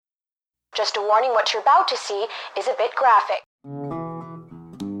Just a warning, what you're about to see is a bit graphic.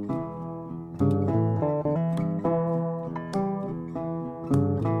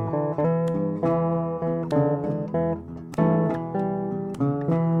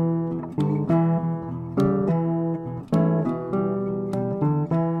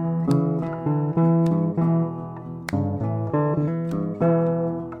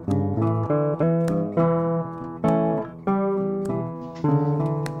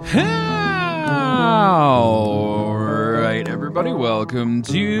 Welcome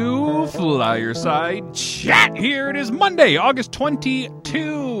to Flyerside Chat. Here it is Monday, August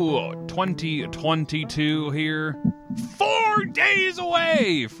 22, 2022 here. 4 days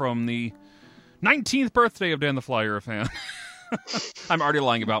away from the 19th birthday of Dan the Flyer fan. I'm already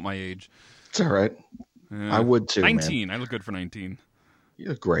lying about my age. It's all right. I would too, 19. man. I look good for 19. You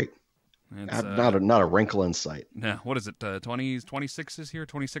look great. Not a wrinkle in sight. Yeah, what is it? 26 is here?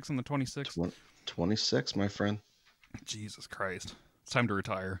 26 on the 26th? 26, my friend. Jesus Christ. It's time to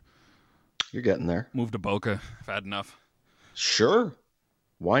retire. You're getting there. Move to Boca. I've had enough. Sure.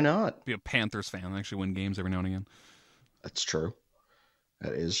 Why not? Be a Panthers fan. I actually win games every now and again. That's true.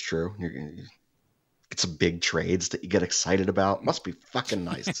 That is true. You're gonna get some big trades that you get excited about. Must be fucking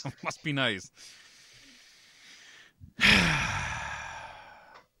nice. Must be nice.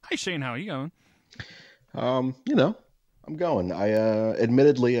 Hi, Shane. How are you going? I'm going.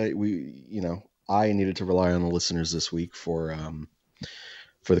 I needed to rely on the listeners this week for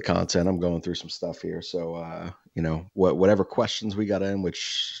the content. I'm going through some stuff here. So, whatever questions we got in,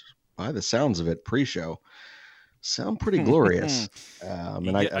 which by the sounds of it, pre-show, sound pretty glorious.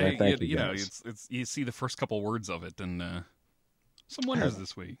 I thank you guys. You see the first couple words of it, and some winners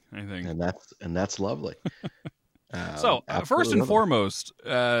this week, I think. And that's lovely. So, first and foremost,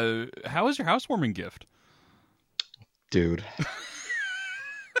 how is your housewarming gift? Dude.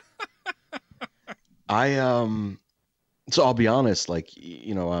 So I'll be honest,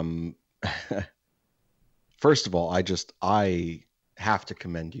 first of all, I have to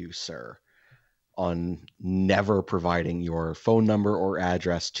commend you, sir, on never providing your phone number or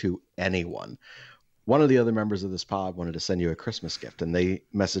address to anyone. One of the other members of this pod wanted to send you a Christmas gift, and they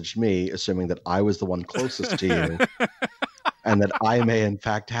messaged me assuming that I was the one closest to you and that I may in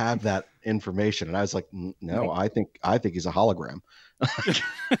fact have that information. And I was like, no, I think he's a hologram.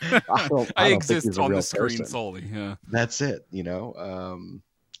 I exist on the screen solely. Yeah, that's it.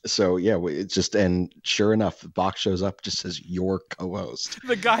 So yeah, it's just, and sure enough, the box shows up, just says your co-host.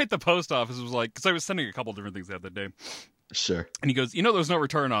 The guy at the post office was like, because I was sending a couple different things the other day. Sure. And he goes, there's no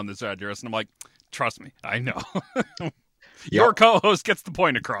return on this address, and I'm like, trust me, I know. Your co-host gets the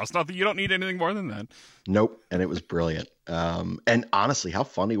point across. Not that you don't need anything more than that. Nope. And it was brilliant. And honestly, how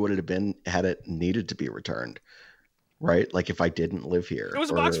funny would it have been had it needed to be returned? Right? Like if I didn't live here. It was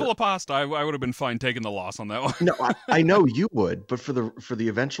a box full of pasta. I would have been fine taking the loss on that one. No, I know you would, but for the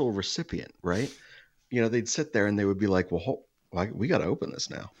eventual recipient, right? They'd sit there and they would be like, well, we got to open this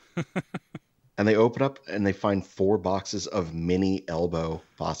now. And they open up and they find 4 boxes of mini elbow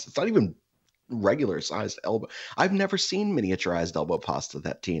pasta. It's not even regular sized elbow. I've never seen miniaturized elbow pasta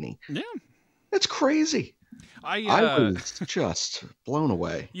that teeny. Yeah. It's crazy. I was just blown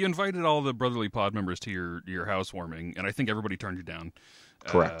away. You invited all the Brotherly Pod members to your housewarming, and I think everybody turned you down.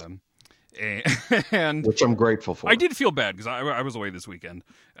 Correct. And which I'm grateful for. I did feel bad because I was away this weekend,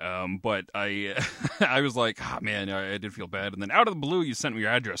 but I was like, man, I did feel bad. And then out of the blue, you sent me your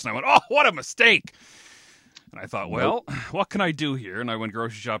address, and I went, oh, what a mistake. And I thought, well, what can I do here? And I went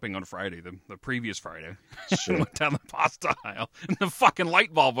grocery shopping on Friday, the previous Friday. Sure. Went down the pasta aisle, and the fucking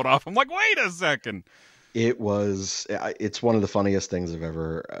light bulb went off. I'm like, wait a second. It's one of the funniest things I've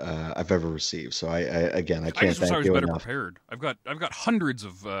ever received. So I can't thank you enough. I was better prepared. I've got hundreds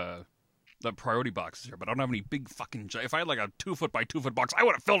of the priority boxes here, but I don't have any big fucking. If I had like a 2 foot by 2 foot box, I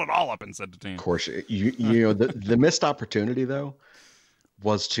would have filled it all up and sent it to you. Of course, the missed opportunity though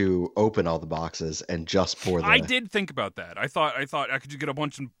was to open all the boxes and just pour them. I did think about that. I thought I could just get a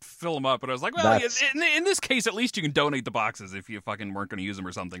bunch and fill them up, but I was like, well, in this case, at least you can donate the boxes if you fucking weren't going to use them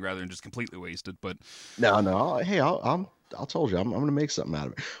or something, rather than just completely wasted. But no, hey, I'll told you I'm going to make something out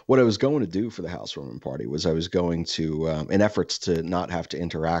of it. What I was going to do for the housewarming party was I was going to, in efforts to not have to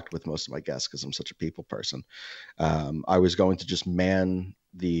interact with most of my guests because I'm such a people person, I was going to just man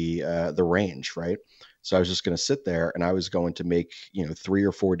the range, right? So I was just going to sit there and I was going to make, 3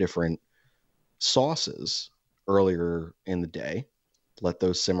 or 4 different sauces earlier in the day, let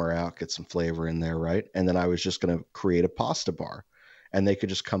those simmer out, get some flavor in there, right? And then I was just going to create a pasta bar and they could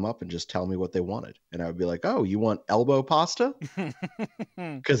just come up and just tell me what they wanted. And I would be like, oh, you want elbow pasta?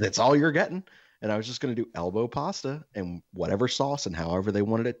 Because it's all you're getting. and I was just going to do elbow pasta and whatever sauce and however they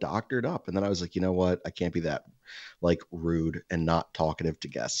wanted it doctored up. And then I was like, you know what? I can't be that like rude and not talkative to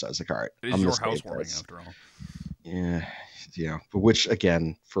guests. So I was like, all right, It I'm is going your to save housewarming this. after all. Yeah, yeah. But which,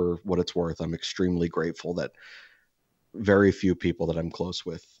 again, for what it's worth, I'm extremely grateful that very few people that I'm close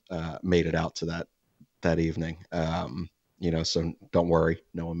with made it out to that evening. So don't worry,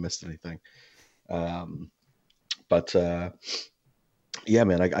 no one missed anything. But yeah,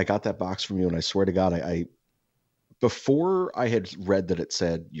 man, I got that box from you, and I swear to God, I before I had read that it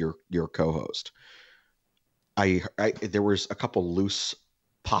said your co-host, I there was a couple loose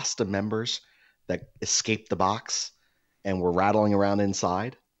pasta members that escaped the box and were rattling around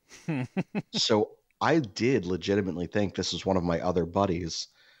inside. So I did legitimately think this is one of my other buddies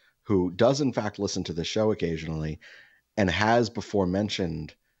who does in fact listen to the show occasionally and has before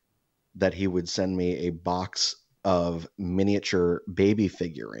mentioned that he would send me a box of miniature baby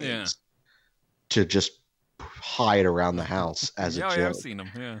figurines to just hide around the house as a joke. Yeah, I've seen them.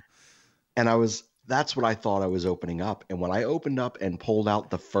 Yeah. And that's what I thought I was opening up. And when I opened up and pulled out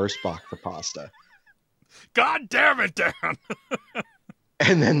the first box of pasta, God damn it, Dan!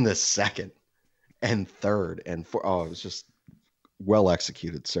 and then the second and third and fourth, it was just well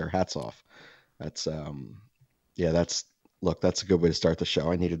executed, sir. Hats off. That's that's a good way to start the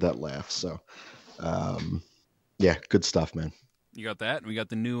show. I needed that laugh. So, yeah, good stuff, man. You got that? We got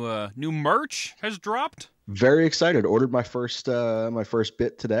the new merch has dropped. Very excited. Ordered my first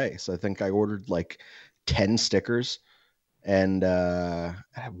bit today. So I think I ordered like 10 stickers and I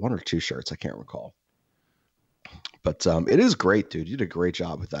had 1 or 2 shirts. I can't recall. But it is great, dude. You did a great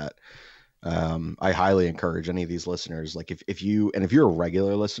job with that. I highly encourage any of these listeners. Like if you're a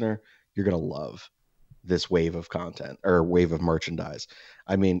regular listener, you're gonna love this wave of content or wave of merchandise.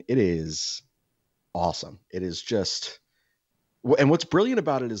 I mean, it is awesome. It is just, and what's brilliant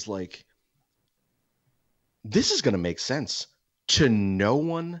about it is like, this is going to make sense to no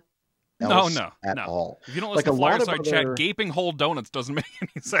one else at all. If you don't listen to Fireside Chat, gaping hole donuts doesn't make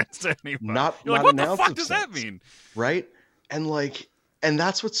any sense to anybody. You're like, what the fuck does that mean? Right? And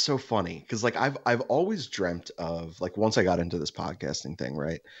that's what's so funny. Cause like I've always dreamt of like, once I got into this podcasting thing,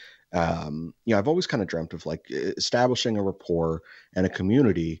 right? I've always kind of dreamt of like establishing a rapport and a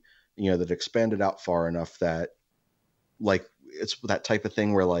community, that expanded out far enough that like, it's that type of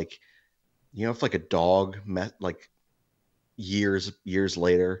thing where like, if like a dog met like years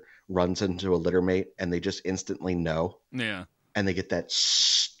later runs into a litter mate and they just instantly know. Yeah. And they get that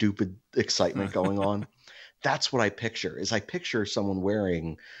stupid excitement going on. That's what I picture someone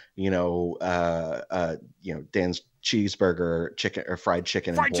wearing, Dan's cheeseburger chicken or fried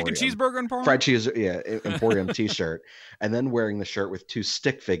chicken cheeseburger Emporium. Fried cheese, yeah, Emporium t-shirt, and then wearing the shirt with 2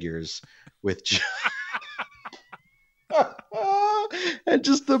 stick figures with and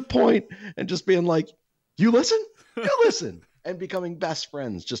just the point and just being like, you listen, and becoming best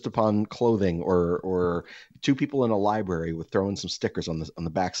friends just upon clothing or 2 people in a library with throwing some stickers on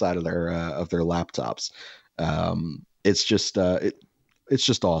the backside of their laptops. It's just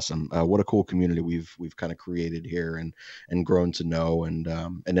awesome. What a cool community we've kind of created here and grown to know and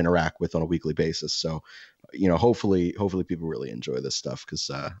interact with on a weekly basis. So, hopefully people really enjoy this stuff because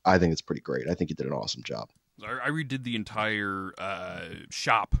I think it's pretty great. I think you did an awesome job. I redid the entire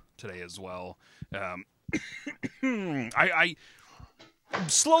shop today as well. I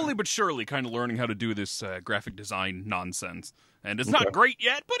slowly but surely kind of learning how to do this graphic design nonsense. And it's not great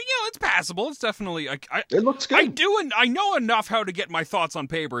yet, but it's passable. It's definitely it looks good. I know enough how to get my thoughts on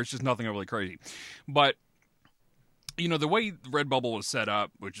paper. It's just nothing really crazy. But the way Redbubble was set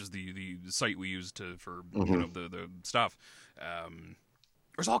up, which is the site we use for the stuff,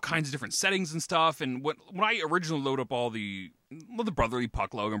 there's all kinds of different settings and stuff. And when I originally load up all the Brotherly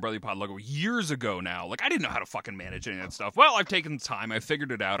Puck logo and Brotherly Pod logo years ago now, like I didn't know how to fucking manage any of that stuff. Well, I've taken time. I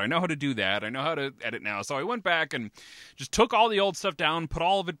figured it out. I know how to do that. I know how to edit now. So I went back and just took all the old stuff down, put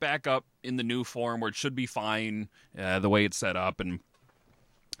all of it back up in the new form where it should be fine, the way it's set up. And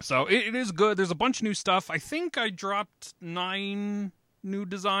so it is good. There's a bunch of new stuff. I think I dropped 9 new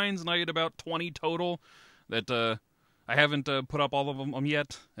designs and I had about 20 total that, I haven't put up all of them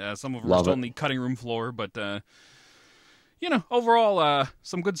yet. Some of them are still on the cutting room floor, but overall,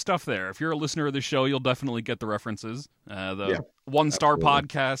 some good stuff there. If you're a listener of the show, you'll definitely get the references. The 1-star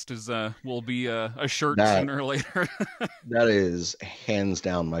podcast will be a shirt sooner or later. That is hands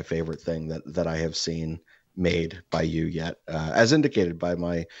down my favorite thing that I have seen made by you yet, as indicated by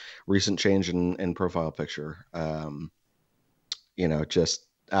my recent change in profile picture. Just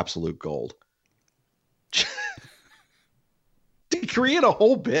absolute gold. To create a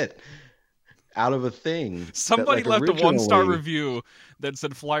whole bit out of a thing. Somebody that, like, left a 1-star originally- review that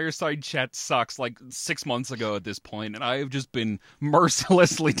said Flyerside Chat sucks like 6 months ago at this point, and I have just been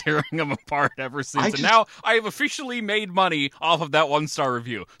mercilessly tearing them apart ever since. And now I have officially made money off of that 1-star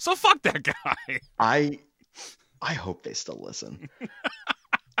review. So fuck that guy. I hope they still listen.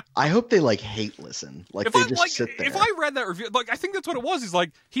 I hope they like hate listen. Like If they I just like, sit there. if I read that review, like I think that's what it was. He's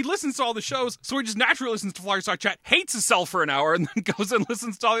like, he listens to all the shows, so he just naturally listens to Flyerside Chat, hates himself for an hour, and then goes and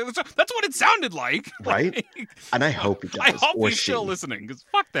listens to all the other stuff. That's what it sounded like, Right? Like, And I hope he does. I hope or he's she. still listening, because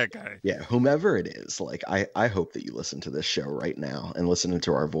fuck that guy. Yeah, whomever it is, like I hope that you listen to this show right now and listen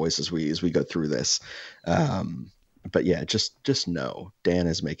to our voice as we go through this. But yeah, just know Dan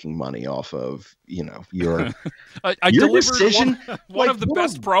is making money off of, you know, your I your delivered decision. one Like, of the what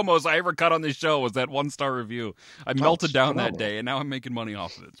best a- promos I ever cut on this show was that 1-star review. I melted it's down that phenomenal. day, and now I'm making money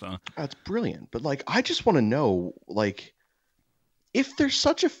off of it. So That's brilliant. But like, I just want to know, like, if there's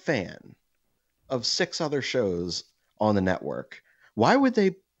such a fan of 6 other shows on the network, why would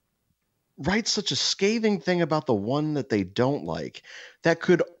they write such a scathing thing about the one that they don't like that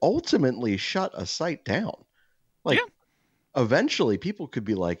could ultimately shut a site down? Like, eventually people could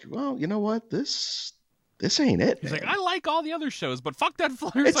be like, well, you know what? This ain't it. he's man. like, I like all the other shows, but fuck that It's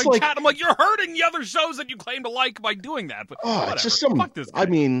Flyerside like- Chat. I'm like, you're hurting the other shows that you claim to like by doing that. But Oh, whatever. it's just some, fuck this guy. I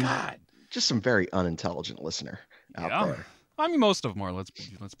mean, God. just some very unintelligent listener out there. I mean, most of them are. Let's be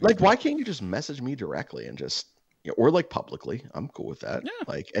Like, fair. why can't you just message me directly and just, or like publicly? I'm cool with that. Yeah.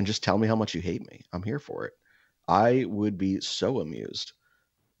 Like, and just tell me how much you hate me. I'm here for it. I would be so amused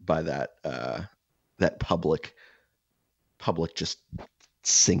by that. That public just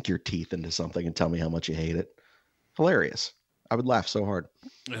sink your teeth into something and tell me how much you hate it. Hilarious. I would laugh so hard.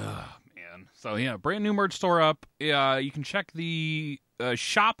 Ugh, man. So yeah, brand new merch store up. You can check the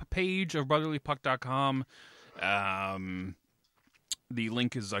shop page of brotherlypuck.com. The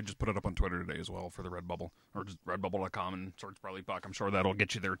link is, I just put it up on Twitter today as well for the Redbubble, or just redbubble.com and search Brotherly Puck. I'm sure that'll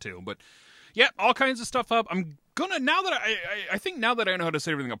get you there too. But yeah, all kinds of stuff up. I'm gonna, now that I think now that I know how to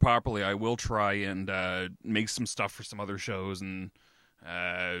set everything up properly, I will try and make some stuff for some other shows and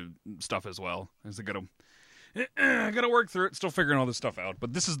stuff as well. I gotta work through it, still figuring all this stuff out.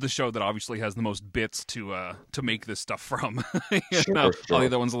 But this is the show that obviously has the most bits to make this stuff from. Sure. All the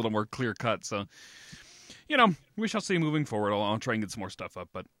other one's a little more clear cut. So, you know, we shall see moving forward. I'll try and get some more stuff up,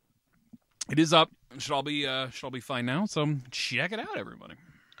 but it is up. It should all be fine now. So check it out, everybody.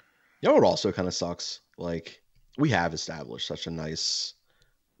 You know what also kind of sucks? Like, we have established such a nice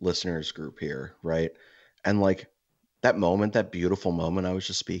listeners group here, right? And like that moment, that beautiful moment I was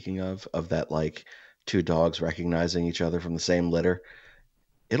just speaking of that like 2 dogs recognizing each other from the same litter,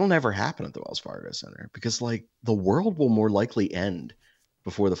 it'll never happen at the Wells Fargo Center because like the world will more likely end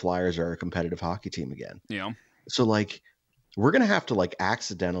before the Flyers are a competitive hockey team again. Yeah. So like we're gonna have to like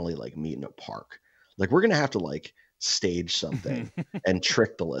accidentally like meet in a park. Like we're gonna have to like stage something and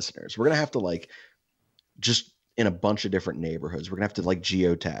trick the listeners. We're gonna have to like just in a bunch of different neighborhoods. We're gonna have to like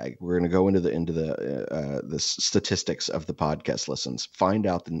geotag. We're gonna go into the statistics of the podcast listens, find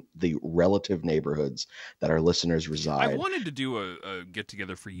out the relative neighborhoods that our listeners reside. I wanted to do a get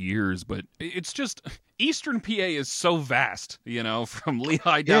together for years, but it's just Eastern PA is so vast, you know, from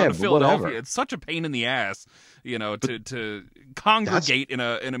Lehigh down Yeah, to but Philadelphia. whatever. It's such a pain in the ass, you know, to congregate in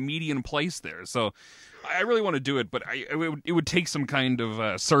a median place there. So I really want to do it, but it would take some kind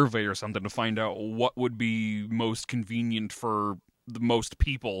of survey or something to find out what would be most convenient for the most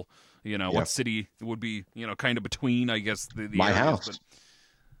people. You know, Yeah. what city would be, you know, kind of between, I guess, the My areas, house. but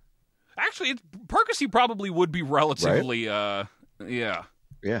actually, Percy probably would be relatively, yeah.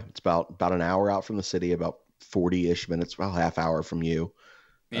 Yeah, it's about an hour out from the city, about 40-ish minutes, well, half hour from you.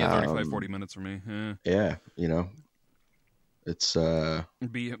 Yeah, 35, 40 minutes for me. Yeah. Yeah, you know, it's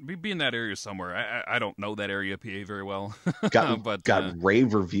Be in that area somewhere. I don't know that area of PA very well. got but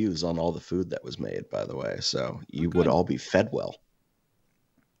rave reviews on all the food that was made, by the way. So you would good. all be fed well.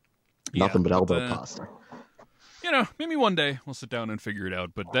 Yeah, Nothing but elbow but, pasta. you know, maybe one day we'll sit down and figure it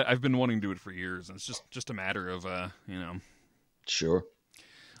out. But I've been wanting to do it for years, and it's just a matter of you know, Sure.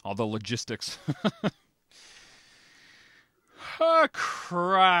 all the logistics. Oh,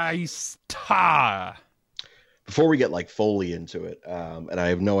 Christ. Before we get like fully into it, and I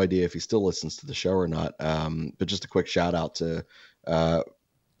have no idea if he still listens to the show or not, but just a quick shout out to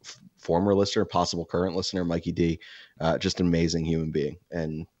former listener, possible current listener, Mikey D, just an amazing human being,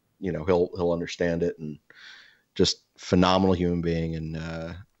 and you know he'll understand it, and just phenomenal human being, and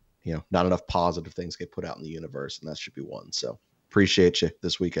you know not enough positive things get put out in the universe, and that should be one. So appreciate you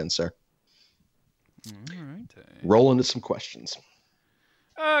this weekend, sir. All right. Roll into some questions.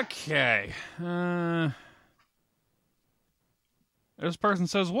 Okay. This person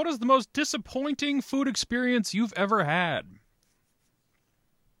says, what is the most disappointing food experience you've ever had?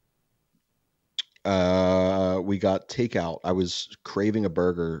 We got takeout. I was craving a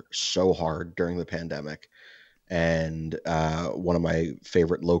burger so hard during the pandemic. And one of my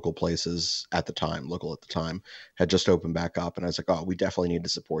favorite local at the time, had just opened back up. And I was like, oh, we definitely need to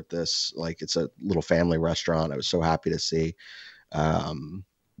support this. Like, it's a little family restaurant. I was so happy to see.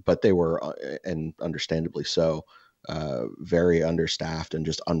 But they were, and understandably so, very understaffed and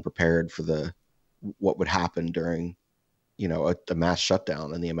just unprepared for what would happen during, a mass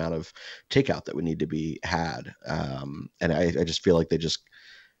shutdown and the amount of takeout that would need to be had. And I just feel like they just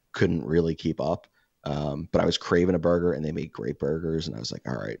couldn't really keep up. But I was craving a burger, and they made great burgers, and I was like,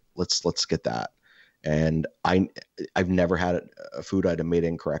 all right, let's get that. And I've never had a food item made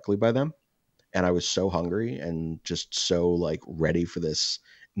incorrectly by them. And I was so hungry and just so like ready for this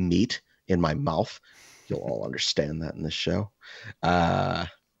meat in my mouth. You'll all understand that in this show. And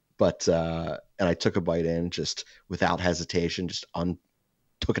I took a bite in just without hesitation, just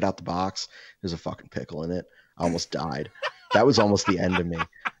took it out the box. There's a fucking pickle in it. I almost died. That was almost the end of me.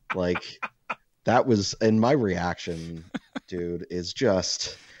 Like, that was, and my reaction, dude, is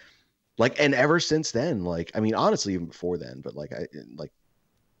just like, and ever since then, like, I mean, honestly, even before then, but like,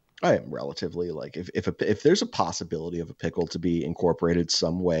 I am relatively like, if there's a possibility of a pickle to be incorporated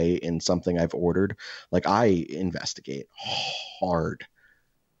some way in something I've ordered, like, I investigate hard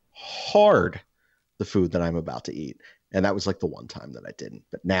the food that I'm about to eat. And that was like the one time that I didn't.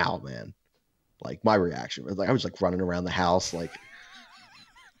 But now, man, like, my reaction was like, I was like running around the house, like,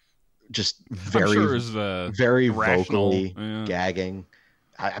 just very vocally gagging.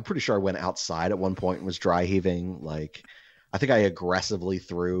 I'm pretty sure I went outside at one point and was dry heaving. Like, I think I aggressively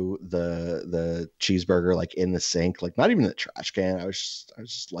threw the cheeseburger like in the sink, like not even in the trash can. I was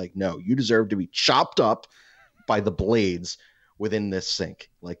just like, no, you deserve to be chopped up by the blades within this sink.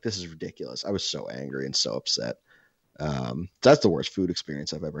 Like, this is ridiculous. I was so angry and so upset. That's the worst food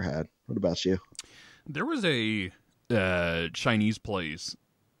experience I've ever had. What about you? There was a Chinese place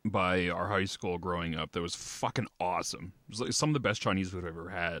by our high school growing up that was fucking awesome. It was like some of the best Chinese food I've ever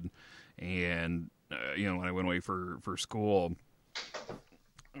had. And when I went away for school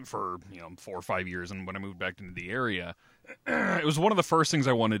for 4 or 5 years, and when I moved back into the area, it was one of the first things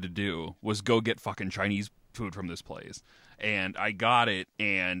I wanted to do was go get fucking Chinese food from this place. And I got it,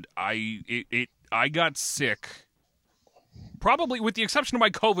 and I got sick. Probably, with the exception of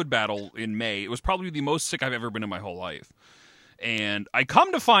my COVID battle in May, it was probably the most sick I've ever been in my whole life. And I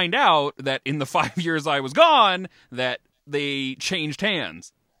come to find out that in the 5 years I was gone, that they changed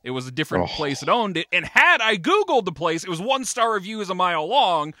hands. It was a different place that owned it. And had I Googled the place, it was 1-star reviews a mile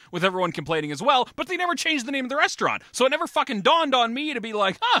long, with everyone complaining as well, but they never changed the name of the restaurant. So it never fucking dawned on me to be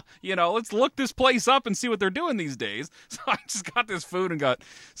like, let's look this place up and see what they're doing these days. So I just got this food and got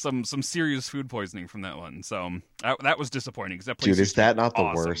some serious food poisoning from that one. So that was disappointing. Because that place, dude, is that not the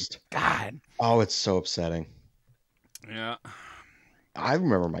awesome. worst? God. Oh, it's so upsetting. Yeah. I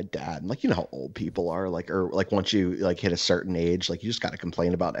remember my dad, like, how old people are, like, or like once you like hit a certain age, like, you just got to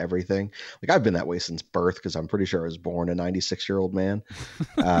complain about everything. Like, I've been that way since birth, because I'm pretty sure I was born a 96-year-old man.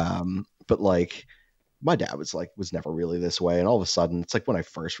 But like, my dad was never really this way. And all of a sudden, it's like when I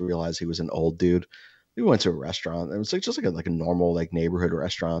first realized he was an old dude, we went to a restaurant. It was like just like a normal like neighborhood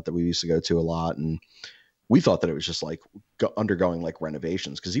restaurant that we used to go to a lot. And we thought that it was just like undergoing like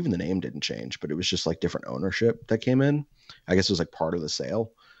renovations, because even the name didn't change, but it was just like different ownership that came in. I guess it was like part of the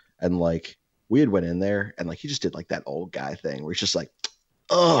sale. And like, we had went in there, and like, he just did like that old guy thing where he's just like,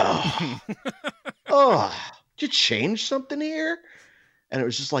 oh, did you change something here? And it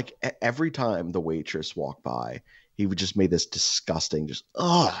was just like every time the waitress walked by, he would just make this disgusting, just,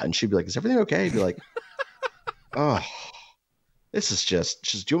 and she'd be like, is everything okay? He'd be like, this is just,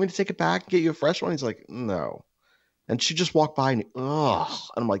 do you want me to take it back and get you a fresh one? He's like, no. And she just walked by and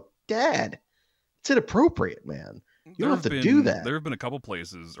I'm like, Dad, it's inappropriate, man. You don't have to do that. There have been a couple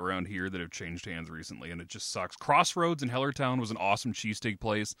places around here that have changed hands recently, and it just sucks. Crossroads in Hellertown was an awesome cheesesteak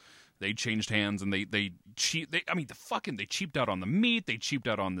place. They changed hands, and they cheaped out on the meat. They cheaped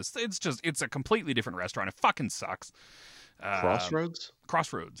out on this. It's a completely different restaurant. It fucking sucks. Crossroads?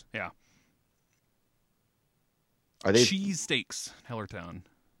 Crossroads, yeah. Are they cheesesteaks? Hellertown.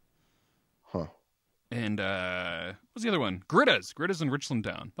 Huh. And what's the other one? Gritta's in Richland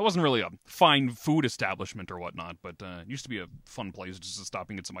Town. That wasn't really a fine food establishment or whatnot, but it used to be a fun place just to stop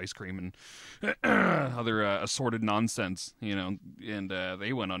and get some ice cream and other assorted nonsense, And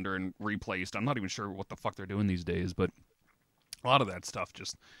they went under and replaced. I'm not even sure what the fuck they're doing these days, but a lot of that stuff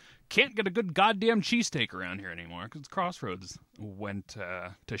just can't get a good goddamn cheesesteak around here anymore because Crossroads went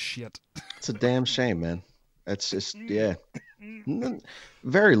to shit. It's a damn shame, man. That's just yeah.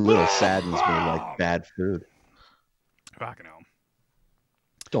 Very little saddens me like bad food. Fucking hell.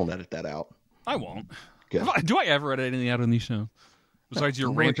 Don't edit that out. I won't. Good. Do I ever edit anything out on these shows? Besides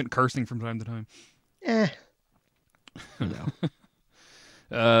your rampant cursing from time to time.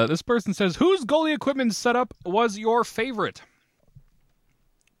 No. This person says, whose goalie equipment setup was your favorite?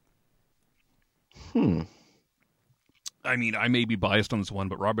 I mean, I may be biased on this one,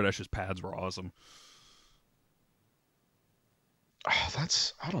 but Robert Esch's pads were awesome. Oh,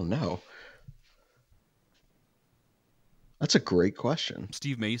 I don't know. That's a great question.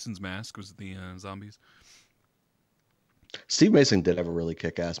 Steve Mason's mask was the zombies. Steve Mason did have a really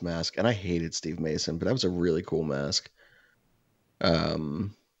kick-ass mask, and I hated Steve Mason, but that was a really cool mask. I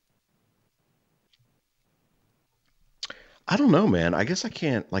don't know, man. I guess I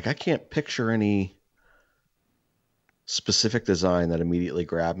can't picture any specific design that immediately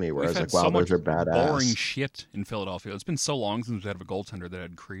grabbed me where I was like, wow, those are badass. Boring shit in Philadelphia. It's been so long since we had a goaltender that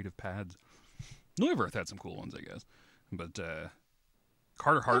had creative pads. Neuwirth had some cool ones, I guess. But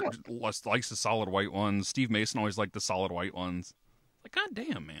Carter Hart likes the solid white ones. Steve Mason always liked the solid white ones. Like,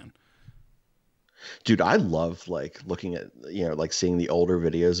 goddamn, man. Dude, I love like looking at, like seeing the older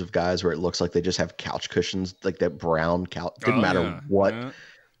videos of guys where it looks like they just have couch cushions, like that brown couch. Didn't matter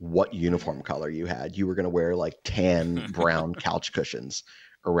what uniform color you had. You were going to wear like tan brown couch cushions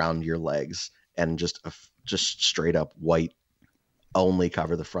around your legs and just straight up white only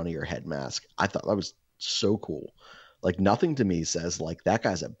cover the front of your head mask. I thought that was so cool. Like nothing to me says like that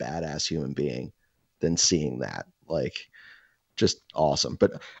guy's a badass human being than seeing that. Like just awesome.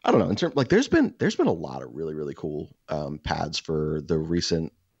 But I don't know, in terms like there's been a lot of really, really cool pads for the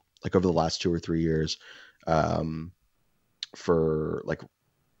recent, like over the last 2 or 3 years, for like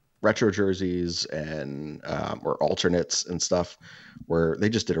retro jerseys and or alternates and stuff where they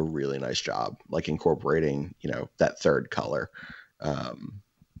just did a really nice job like incorporating, that third color,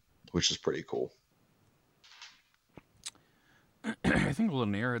 which is pretty cool. I think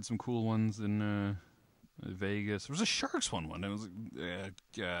Lanier had some cool ones in Vegas. There was a Sharks one. It was I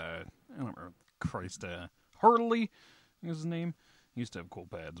don't remember. Christ, Hurley is his name. He used to have cool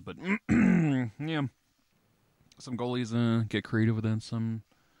pads, but yeah, some goalies get creative with that. Some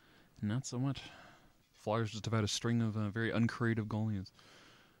not so much. Flyers just have had a string of very uncreative goalies.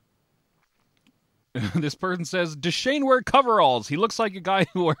 This person says, does Shane wear coveralls? He looks like a guy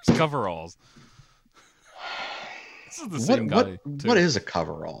who wears coveralls. This is the same guy. What is a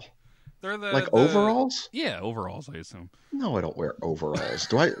coverall? They're the overalls? Yeah, overalls, I assume. No, I don't wear overalls.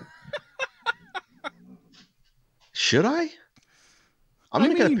 Do I? Should I? I'm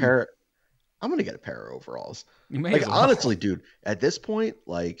gonna get a pair of overalls. Like honestly, dude, at this point,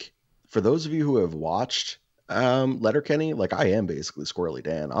 like for those of you who have watched Letterkenny, like I am basically Squirrely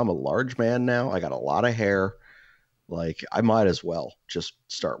Dan. I'm a large man now. I got a lot of hair. Like I might as well just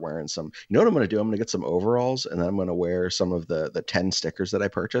start wearing some. You know what I'm going to do? I'm going to get some overalls and then I'm going to wear some of the 10 stickers that I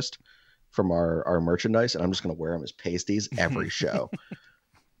purchased from our merchandise, and I'm just going to wear them as pasties every show.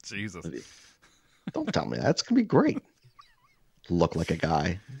 Jesus. Don't tell me that. It's going to be great. Look like a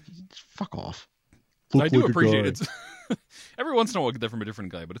guy. Fuck off. I do appreciate it. Every once in a while, I get that from a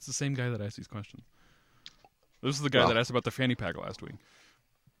different guy, but it's the same guy that asked these questions. This is the guy that asked about the fanny pack last week.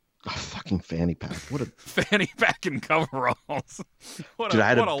 A fucking fanny pack. What a fanny pack and coveralls. Dude,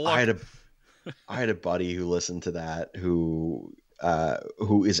 I had a buddy who listened to that who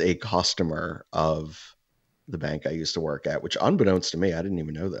is a customer of the bank I used to work at, which unbeknownst to me, I didn't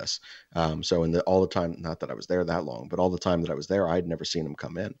even know this. So all the time, not that I was there that long, but all the time that I was there, I'd never seen him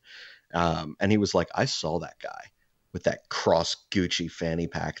come in. And he was like, I saw that guy with that cross Gucci fanny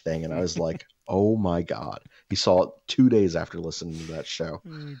pack thing. And I was like, oh my God. He saw it 2 days after listening to that show.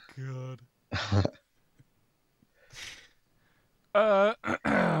 Oh God.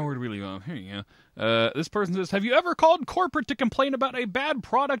 Where do we leave off? Here you go. This person says, have you ever called corporate to complain about a bad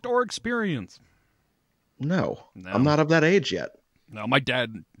product or experience? No. I'm not of that age yet. No, my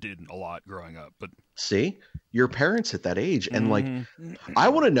dad did a lot growing up, but see, your parents at that age, and like, I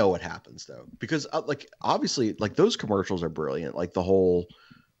want to know what happens though, because like obviously, like those commercials are brilliant. Like the whole,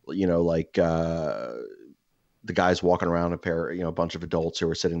 like the guys walking around a bunch of adults who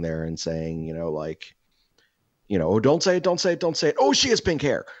are sitting there and saying, oh, don't say it, don't say it, don't say it. Oh, she has pink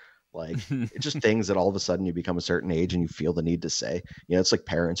hair. Like it's just things that all of a sudden you become a certain age and you feel the need to say. It's like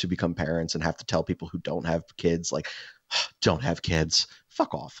parents who become parents and have to tell people who don't have kids, like, don't have kids,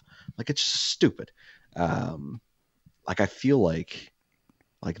 fuck off. Like it's just stupid. Like I feel like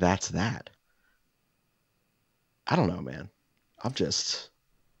that's that. I don't know, man. I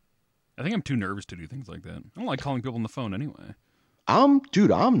think I'm too nervous to do things like that. I don't like calling people on the phone anyway.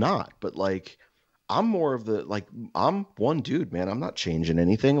 Dude, I'm not, but like I'm more of the like I'm one dude, man. I'm not changing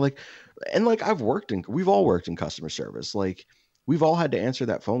anything. Like, and like we've all worked in customer service. Like, we've all had to answer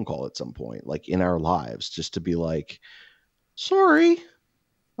that phone call at some point, like in our lives, just to be like, sorry,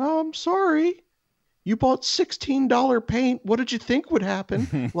 sorry, you bought $16 paint. What did you think would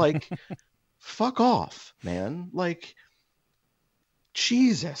happen? Like, fuck off, man. Like,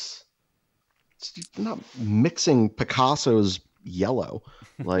 Jesus. It's not mixing Picasso's yellow.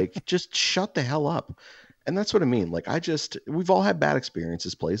 Like, just shut the hell up. And that's what I mean. Like, we've all had bad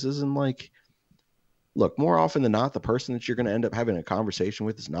experiences places. And like, look, more often than not, the person that you're going to end up having a conversation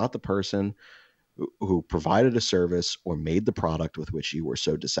with is not the person who provided a service or made the product with which you were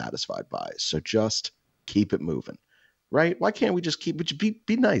so dissatisfied by. So just keep it moving, right? Why can't we just be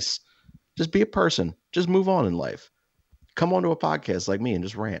nice? Just be a person. Just move on in life. Come onto a podcast like me and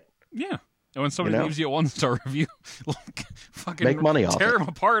just rant. Yeah. And when somebody leaves you a 1-star review, fucking make money off tear it. them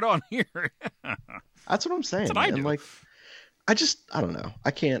apart on here. That's what I'm saying. That's what I do. Like, I don't know.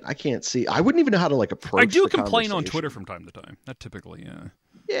 I can't see. I wouldn't even know how to like approach. I do complain on Twitter from time to time. That typically,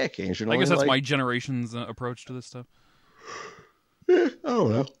 yeah, occasionally. I guess that's my generation's approach to this stuff. I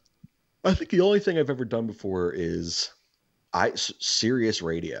don't know. I think the only thing I've ever done before is Sirius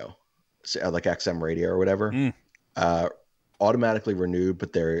Radio, like XM radio or whatever, automatically renewed,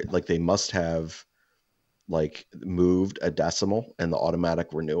 but they must have like moved a decimal in the automatic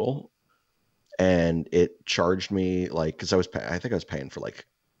renewal, and it charged me like, because I think I was paying for like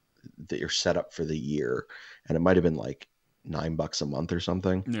your setup for the year, and it might have been like $9 a month or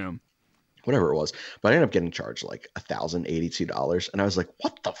something. Yeah. Whatever it was. But I ended up getting charged like $1,082. And I was like,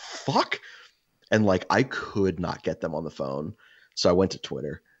 what the fuck? And like, I could not get them on the phone. So I went to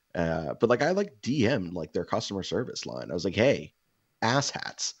Twitter. But like, I like DM'd like their customer service line. I was like, hey,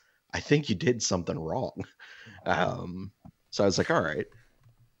 asshats, I think you did something wrong. So I was like, all right.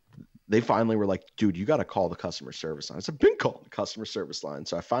 They finally were like, dude, you got to call the customer service line. I said, been calling the customer service line.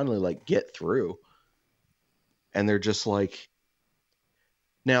 So I finally like get through. And they're just like,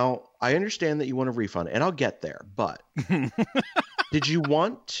 now, I understand that you want a refund, and I'll get there, but did you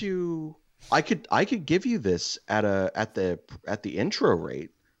want to? I could give you this at the intro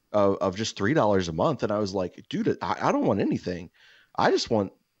rate of just $3 a month, and I was like, dude, I don't want anything. I just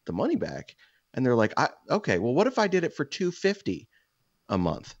want the money back. And they're like, okay, well, what if I did it for $250 a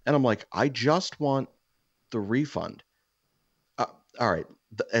month? And I'm like, I just want the refund. All right.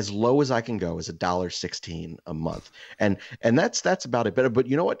 As low as I can go is $1.16 a month. And that's about it. But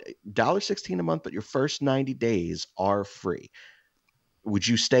you know what? $1.16 a month, but your first 90 days are free. Would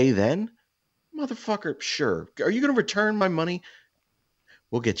you stay then? Motherfucker, sure. Are you going to return my money?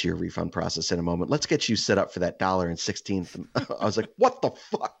 We'll get you your refund process in a moment. Let's get you set up for that $1.16. I was like, what the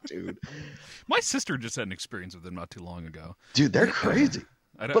fuck, dude? My sister just had an experience with them not too long ago. Dude, they're crazy.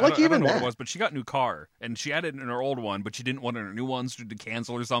 I don't know what it was, but she got a new car, and she had it in her old one, but she didn't want her new ones to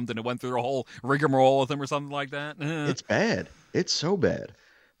cancel or something. It went through a whole rigmarole with them or something like that. It's bad. It's so bad.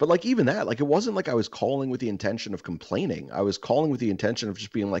 But like even that, like it wasn't like I was calling with the intention of complaining. I was calling with the intention of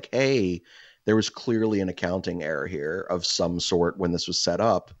just being like, hey, there was clearly an accounting error here of some sort when this was set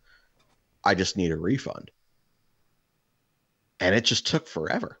up. I just need a refund. And it just took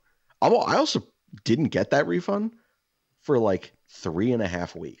forever. I also didn't get that refund for like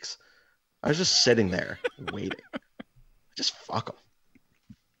 3.5 weeks. I was just sitting there waiting. Just fuck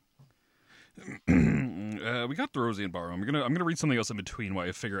them. We got the Rosie and Barrow. I'm gonna read something else in between while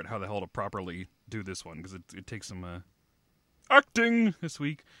I figure out how the hell to properly do this one, because it takes some acting this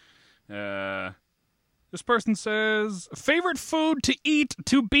week. This person says, favorite food to eat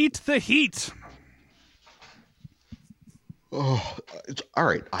to beat the heat. Oh, it's all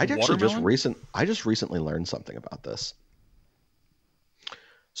right. I just recently learned something about this.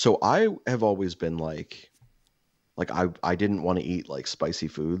 So I have always been like I didn't want to eat like spicy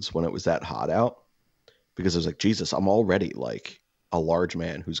foods when it was that hot out, because I was like, Jesus, I'm already like a large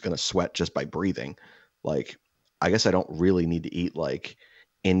man who's going to sweat just by breathing. Like, I guess I don't really need to eat like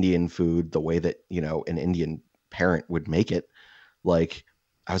Indian food the way that, you know, an Indian parent would make it. Like,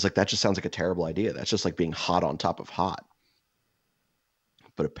 I was like, that just sounds like a terrible idea. That's just like being hot on top of hot.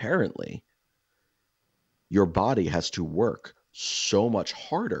 But apparently your body has to work so much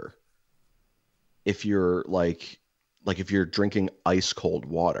harder if you're like if you're drinking ice cold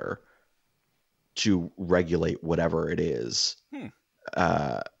water to regulate whatever it is.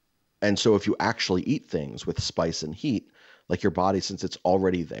 And so if you actually eat things with spice and heat, like your body, since it's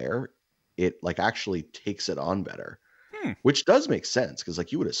already there, it like actually takes it on better, which does make sense. Cause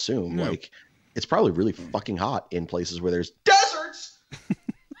like you would assume like it's probably really fucking hot in places where there's deserts.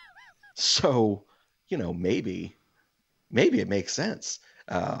 So, you know, maybe it makes sense.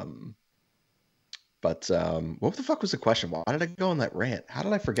 But what the fuck was the question? Why did I go on that rant? How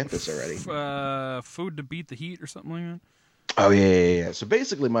did I forget this already? Food to beat the heat or something like that. Oh yeah. So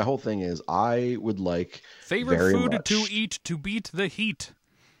basically, my whole thing is I would like favorite very food much, to eat to beat the heat.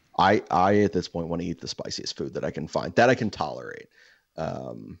 I at this point want to eat the spiciest food that I can find that I can tolerate.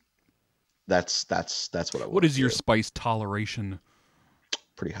 That's what I want. What is your do. spice toleration?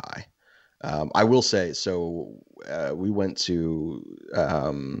 Pretty high. I will say. So we went to.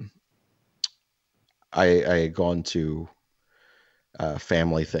 I had gone to a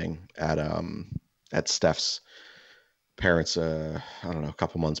family thing at Steph's parents. I don't know, a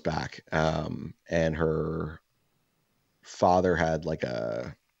couple months back, and her father had like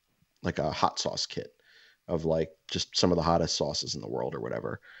a hot sauce kit of like just some of the hottest sauces in the world or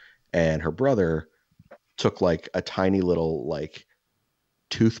whatever. And her brother took like a tiny little like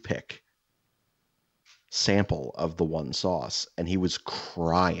toothpick sample of the one sauce, and he was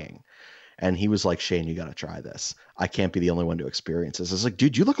crying. And he was like, Shane, you got to try this. I can't be the only one to experience this. I was like,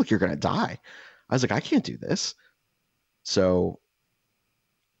 dude, you look like you're going to die. I was like, I can't do this. So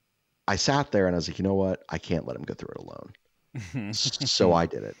I sat there and I was like, you know what? I can't let him go through it alone. So I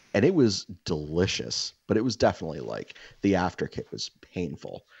did it. And it was delicious, but it was definitely like the afterkick was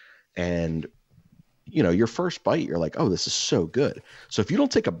painful. And, you know, your first bite, you're like, oh, this is so good. So if you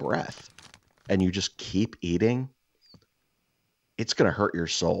don't take a breath and you just keep eating, it's going to hurt your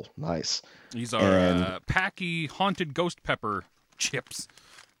soul. Nice. These are Packy Haunted Ghost Pepper chips.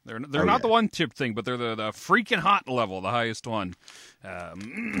 They're not the one chip thing, but they're the freaking hot level, the highest one.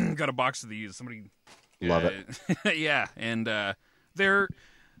 Got a box of these. Somebody love it. Yeah, and they're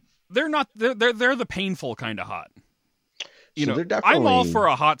the painful kind of hot. You know, I'm all for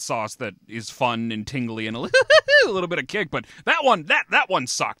a hot sauce that is fun and tingly and a little bit of kick, but that one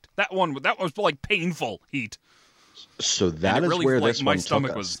sucked. That was like painful heat. So that is really, where this my one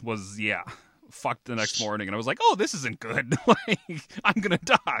stomach took us. was fucked the next morning, and I was like, oh, this isn't good. Like, I'm gonna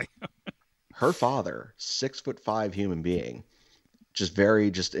die. Her father, 6'5" human being, just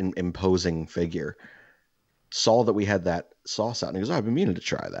very imposing figure, saw that we had that sauce out, and he goes, oh, I've been meaning to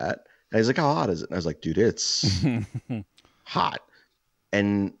try that. And he's like, how hot is it? And I was like, dude, it's hot.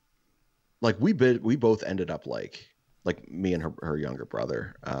 And like we both ended up like me and her younger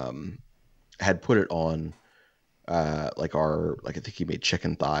brother had put it on I think he made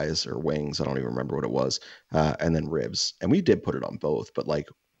chicken thighs or wings. I don't even remember what it was. And then ribs. And we did put it on both, but like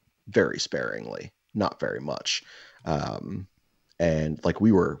very sparingly, not very much. And like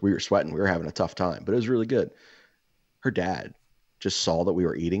we were sweating, we were having a tough time, but it was really good. Her dad just saw that we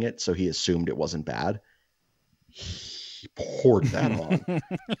were eating it, so he assumed it wasn't bad. He poured that on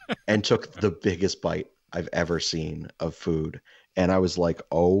and took the biggest bite I've ever seen of food. And I was like,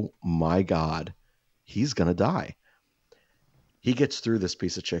 oh my God, he's going to die. He gets through this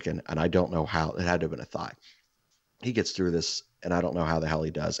piece of chicken, and I don't know how. It had to have been a thigh. He gets through this, and I don't know how the hell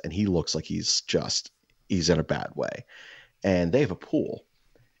he does. And he looks like he's in a bad way. And they have a pool.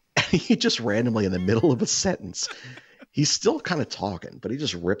 And he just randomly, in the middle of a sentence, he's still kind of talking, but he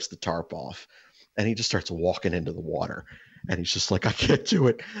just rips the tarp off, and he just starts walking into the water. And he's just like, I can't do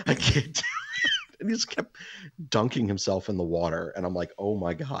it. I can't do it. And he just kept dunking himself in the water. And I'm like, oh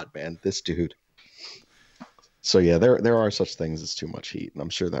my God, man, this dude. So yeah, there are such things as too much heat, and I'm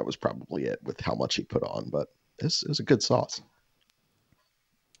sure that was probably it with how much he put on. But this is a good sauce.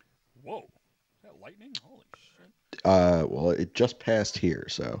 Whoa, is that lightning? Holy shit! Well, it just passed here,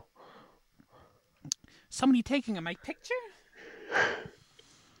 so somebody taking my picture?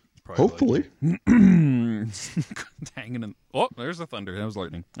 Hopefully, hanging in. Oh, there's the thunder. That was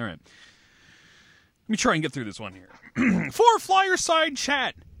lightning. All right, let me try and get through this one here. For flyer side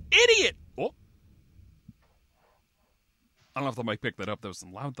chat, idiot. Oh. I don't know if the mic picked that up. That was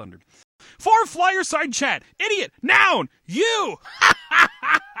some loud thunder. For flyer side chat, idiot, noun, you.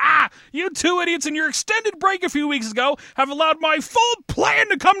 You two idiots in your extended break a few weeks ago have allowed my full plan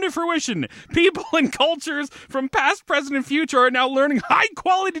to come to fruition. People and cultures from past, present, and future are now learning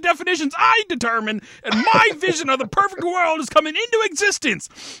high-quality definitions I determine, and my vision of the perfect world is coming into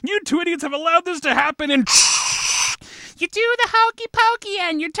existence. You two idiots have allowed this to happen, and you do the hokey pokey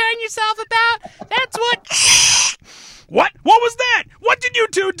and you turn yourself about. That's what... What? What was that? What did you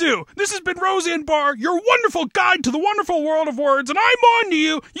two do? This has been Roseanne Barr, your wonderful guide to the wonderful world of words, and I'm on to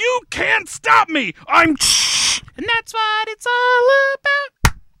you. You can't stop me. I'm... And that's what it's all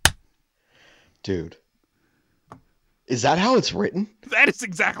about. Dude. Is that how it's written? That is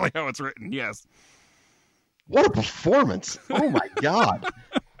exactly how it's written, yes. What a performance. Oh, my God.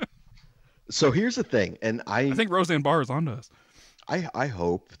 So here's the thing, and I think Roseanne Barr is onto us. I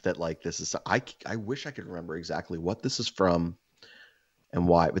hope that like this is I wish I could remember exactly what this is from, and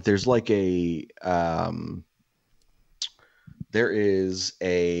why. But there's like there is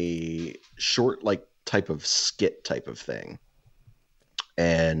a short like type of skit type of thing,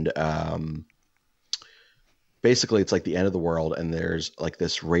 and basically it's like the end of the world, and there's like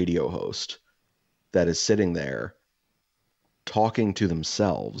this radio host that is sitting there talking to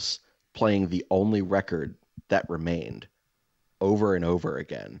themselves, playing the only record that remained over and over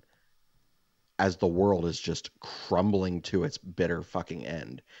again as the world is just crumbling to its bitter fucking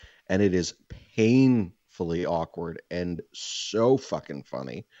end. And it is painfully awkward and so fucking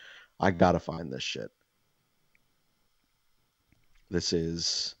funny. I gotta find this shit. This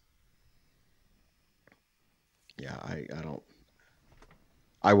is, yeah, I don't,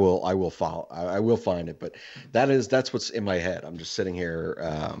 I will follow, I will find it, but that's what's in my head. I'm just sitting here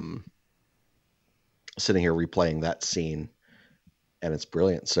replaying that scene, and it's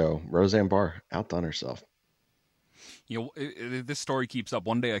brilliant. So Roseanne Barr outdone herself. You know, if this story keeps up,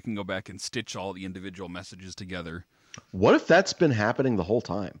 one day I can go back and stitch all the individual messages together. What if that's been happening the whole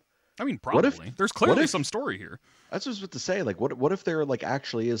time? I mean, probably. There's clearly some story here. That's what I was about to say. Like, what if there like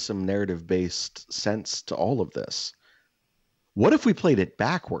actually is some narrative based sense to all of this? What if we played it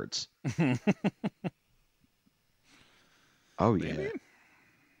backwards? Oh yeah. Maybe?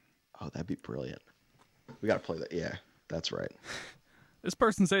 Oh, that'd be brilliant. We got to play that. Yeah, that's right. This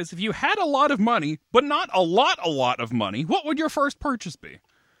person says, if you had a lot of money, but not a lot of money, what would your first purchase be?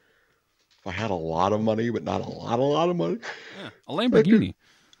 If I had a lot of money, but not a lot of money. Yeah, a Lamborghini.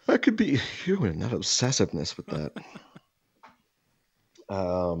 That could be you and that obsessiveness with that.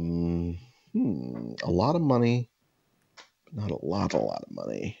 A lot of money, but not a lot of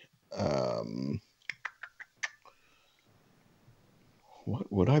money.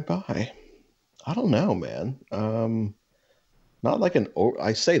 What would I buy? I don't know, man. Not like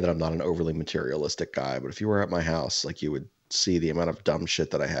I say that I'm not an overly materialistic guy, but if you were at my house, like you would see the amount of dumb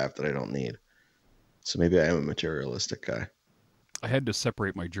shit that I have that I don't need. So maybe I am a materialistic guy. I had to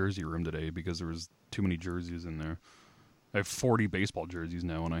separate my jersey room today because there was too many jerseys in there. I have 40 baseball jerseys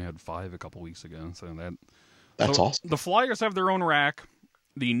now, and I had 5 a couple weeks ago. So that's awesome. The Flyers have their own rack.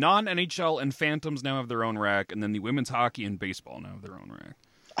 The non-NHL and Phantoms now have their own rack, and then the women's hockey and baseball now have their own rack.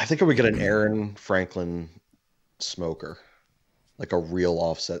 I think I would get an Aaron Franklin smoker, like a real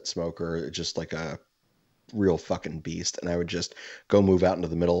offset smoker, just like a real fucking beast, and I would just go move out into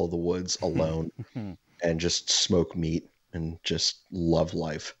the middle of the woods alone and just smoke meat and just love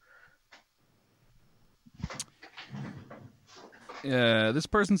life. This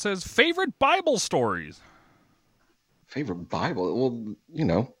person says, favorite Bible stories. Favorite Bible? Well, you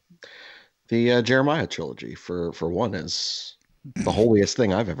know, the Jeremiah trilogy for one is the holiest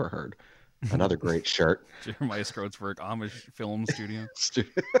thing I've ever heard. Another great shirt. Jeremiah Scroatsburg, Amish Film Studio.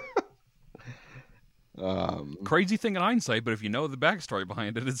 Crazy thing in hindsight, but if you know the backstory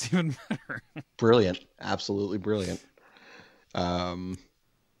behind it, it's even better. Brilliant. Absolutely brilliant.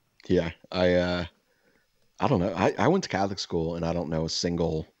 Yeah, I don't know. I went to Catholic school, and I don't know a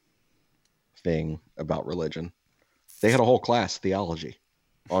single thing about religion. They had a whole class, theology,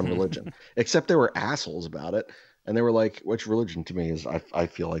 on religion, except they were assholes about it. And they were like, which religion to me is, I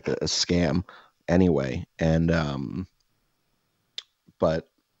feel like a scam anyway. And, but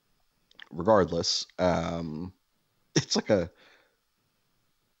regardless, it's a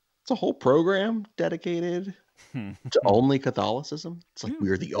whole program dedicated to only Catholicism. It's like,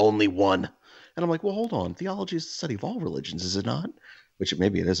 we're the only one. And I'm like, well, hold on. Theology is the study of all religions, is it not? Which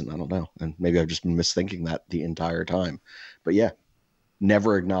maybe it isn't. I don't know. And maybe I've just been misthinking that the entire time. But yeah,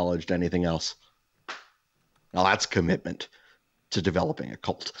 never acknowledged anything else. Now that's commitment to developing a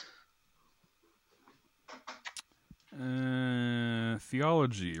cult.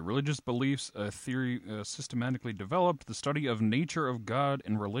 Theology, religious beliefs, a theory systematically developed, the study of nature of God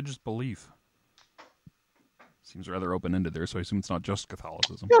and religious belief. Seems rather open-ended there, so I assume it's not just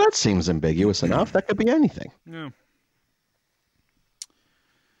Catholicism. Yeah, that seems ambiguous enough. That could be anything. Yeah.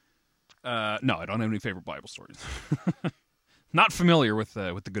 No, I don't have any favorite Bible stories. Not familiar with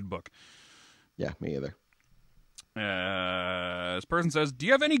the good book. Yeah, me either. This person says, do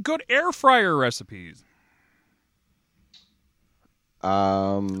you have any good air fryer recipes?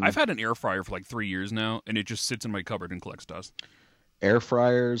 I've had an air fryer for like 3 years now, and it just sits in my cupboard and collects dust. Air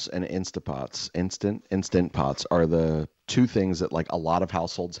fryers and Instapots, instant pots are the two things that like a lot of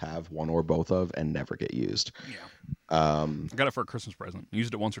households have one or both of and never get used. Yeah. I got it for a Christmas present. I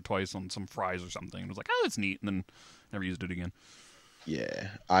used it once or twice on some fries or something. It was like, oh, that's neat, and then never used it again. Yeah.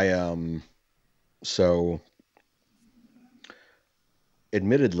 So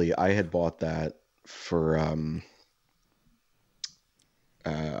admittedly, I had bought that for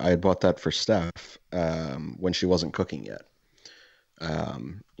Steph when she wasn't cooking yet.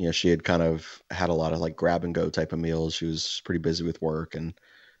 She had kind of had a lot of like grab and go type of meals. She was pretty busy with work, and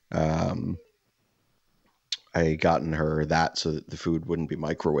um, I had gotten her that so that the food wouldn't be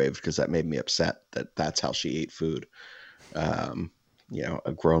microwaved because that made me upset that that's how she ate food. Um,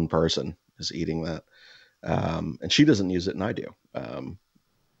 a grown person is eating that, and she doesn't use it, and I do.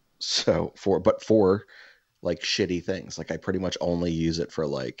 For like shitty things, like I pretty much only use it for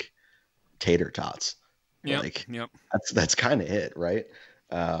like tater tots. Yep. Like Yep. that's kind of it, right?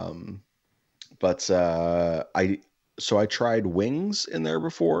 Um, but I tried wings in there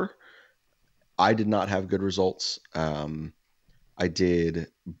before. I did not have good results. I did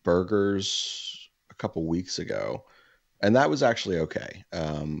burgers a couple weeks ago, and that was actually okay.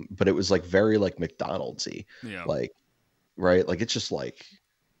 But it was like very like McDonald'sy, Yeah. like right, like it's just like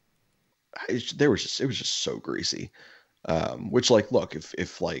it was just so greasy. Which like, look, if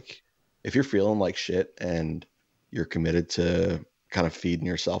you're feeling like shit and you're committed to kind of feeding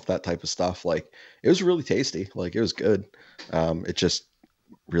yourself that type of stuff, like it was really tasty, like it was good. It just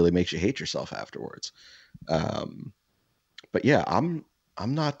really makes you hate yourself afterwards. Um, but yeah, I'm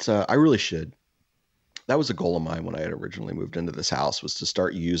not. I really should. That was a goal of mine when I had originally moved into this house, was to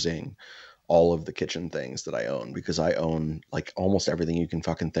start using all of the kitchen things that I own, because I own like almost everything you can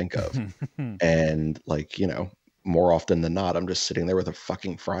fucking think of. And like, more often than not, I'm just sitting there with a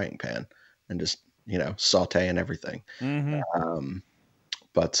fucking frying pan and just, sauteing everything. Mm-hmm. Um,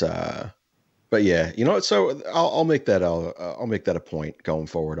 but yeah, so I'll make that, I'll make that a point going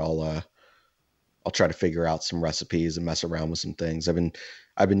forward. I'll try to figure out some recipes and mess around with some things. I've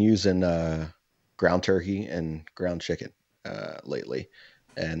been using, ground turkey and ground chicken, lately.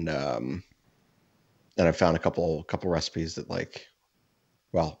 And I found a couple recipes that like,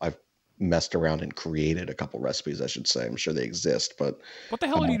 well, I've messed around and created a couple recipes, I should say. I'm sure they exist, but What the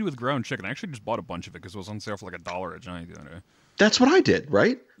hell do you do with ground chicken? I actually just bought a bunch of it because it was on sale for like $1 a giant the other day. that's what I did,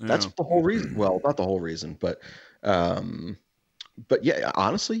 right? That's Yeah. the whole reason. Well, not the whole reason, um, but yeah,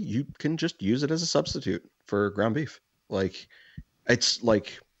 honestly, you can just use it as a substitute for ground beef. Like, it's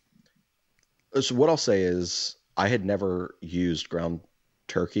like, so what I'll say is I had never used ground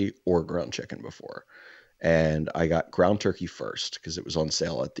turkey or ground chicken before. And I got ground turkey first because it was on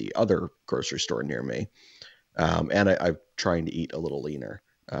sale at the other grocery store near me. And I'm trying to eat a little leaner.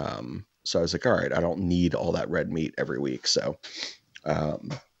 So I was like, all right, I don't need all that red meat every week.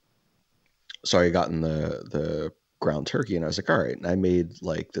 Um, so I got in the ground turkey, and I was like, all right. And I made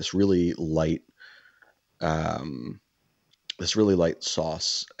like um, this really light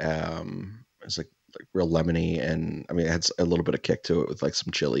sauce. It's like real lemony, and I mean, it had a little bit of kick to it with like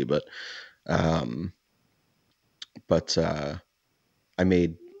some chili, um, but I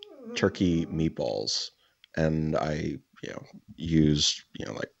made turkey meatballs, and I, used,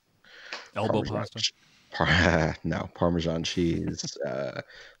 like Elbow Parmesan, pasta. no, Parmesan cheese,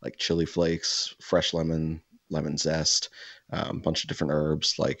 like chili flakes, fresh lemon zest, a bunch of different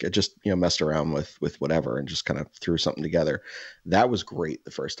herbs. Like it just, messed around with whatever and just kind of threw something together. That was great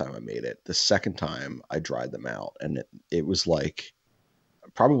the first time I made it. The second time I dried them out, and it was like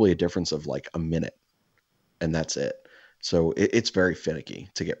probably a difference of like a minute, and that's it. So it's very finicky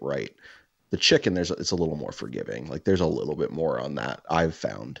to get right. The chicken, it's a little more forgiving. Like there's a little bit more on that I've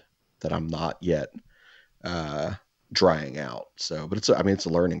found that I'm not yet uh, drying out. So, but it's a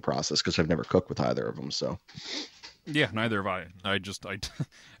learning process because I've never cooked with either of them. So Yeah, neither have I. If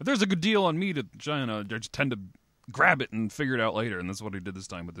there's a good deal on meat at China, I just tend to grab it and figure it out later, and that's what I did this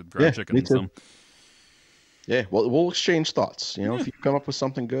time with the ground chicken. me too. So, Yeah, well, we'll exchange thoughts. Yeah. If you come up with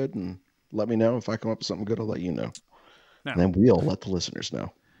something good, and let me know. If I come up with something good, I'll let you know. now, And then we'll let the listeners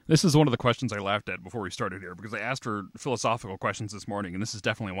know. this is one of the questions I laughed at before we started here because I asked for philosophical questions this morning, and this is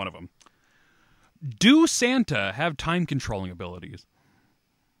definitely one of them. Do Santa have time controlling abilities?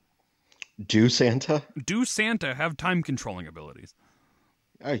 Do Santa? Do Santa have time controlling abilities?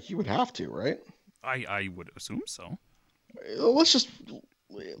 You would have to, right? I would assume so. Let's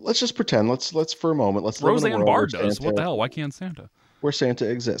just pretend. Let's for a moment. Let's live in a Roseanne world Barr where does. Santa, What the hell? Why can't Santa? where Santa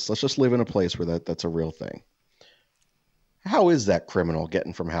exists. Let's just live in a place where that's a real thing. How is that criminal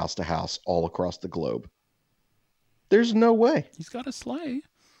getting from house to house all across the globe? There's no way. He's got a sleigh.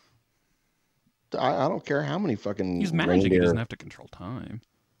 I don't care how many fucking He's magic. reindeer. He doesn't have to control time.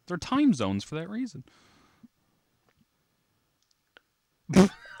 There are time zones for that reason.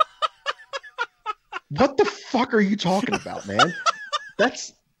 What the fuck are you talking about, man?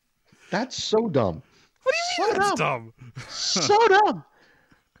 That's so dumb. What do you mean So that's dumb. dumb? So dumb.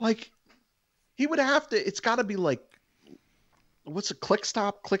 Like, he would have to. It's got to be like, what's a click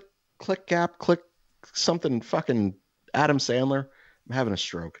stop, click gap, click something. Fucking Adam Sandler. I'm having a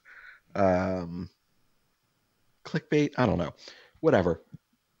stroke. Clickbait. I don't know, whatever.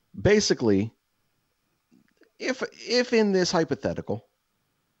 Basically, if in this hypothetical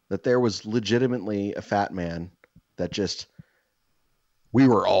that there was legitimately a fat man that just we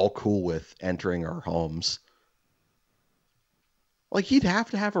were all cool with entering our homes, like he'd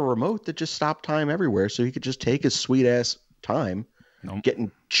have to have a remote that just stopped time everywhere so he could just take his sweet ass time Nope.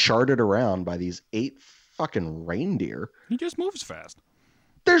 getting charted around by these 8 fucking reindeer. He just moves fast.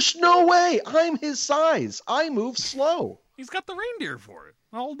 There's no way. I'm his size. I move slow. He's got the reindeer for it.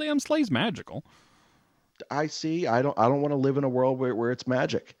 The whole damn sleigh's magical. I see. I don't want to live in a world where it's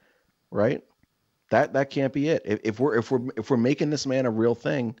magic, right? That can't be it. If we're making this man a real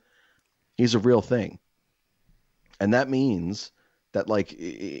thing, he's a real thing. And that means that like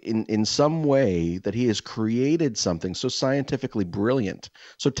in some way that he has created something so scientifically brilliant,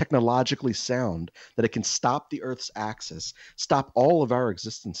 so technologically sound that it can stop the Earth's axis, stop all of our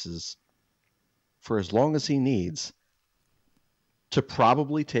existences for as long as he needs to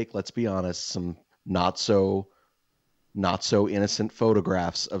probably take, let's be honest, some not so innocent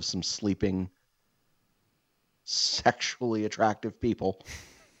photographs of some sleeping sexually attractive people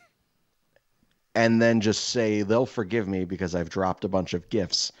and then just say they'll forgive me because I've dropped a bunch of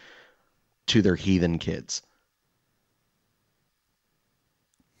gifts to their heathen kids.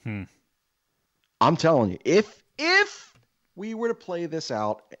 I'm telling you, if we were to play this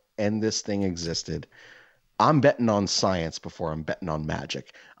out and this thing existed, I'm betting on science before I'm betting on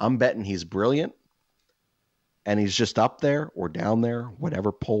magic. I'm betting he's brilliant and he's just up there or down there,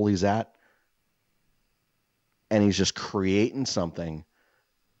 whatever pole he's at, and he's just creating something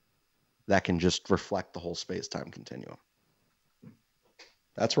that can just reflect the whole space-time continuum.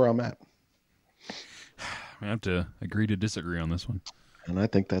 That's where I'm at. I have to agree to disagree on this one. And I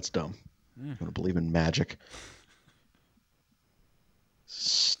think that's dumb. I don't believe in magic.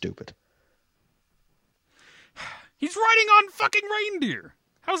 Stupid. He's riding on fucking reindeer.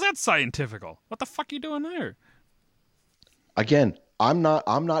 How's that scientifical? What the fuck are you doing there? Again, I'm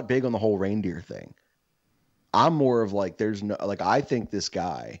not big on the whole reindeer thing. I'm more of like there's no like I think this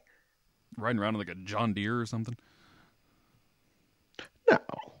guy Riding around like a John Deere or something? No.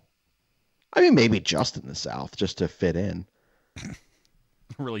 I mean maybe just in the South just to fit in.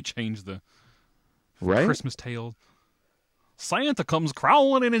 Really change the Right? Christmas tale. Santa comes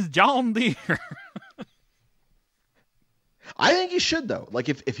crawling in his John Deere. I think he should though. Like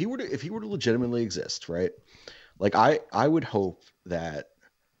if he were to legitimately exist, right? Like I would hope that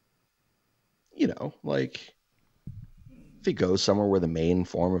like if he goes somewhere where the main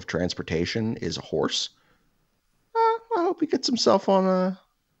form of transportation is a horse, I hope he gets himself on a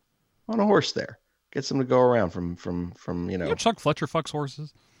horse there. Gets him to go around from Chuck Fletcher fucks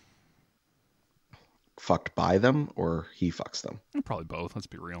horses. fucked by them or he fucks them. Probably both. Let's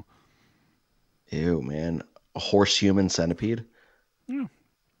be real. Ew, man. A horse human centipede? Yeah. Can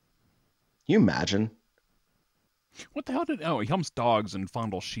you imagine? What the hell did... Oh, he humps dogs and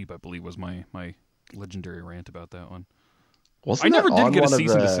fondles sheep, I believe, was my legendary rant about that one. Wasn't I never that did on get a one of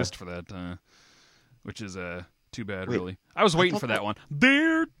cease and the- desist for that, which is too bad, Wait, really. I was waiting thought for that one.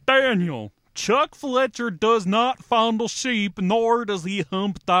 Dear Daniel, Chuck Fletcher does not fondle sheep, nor does he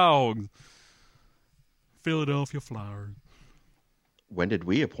hump dogs. Philadelphia Flyers. When did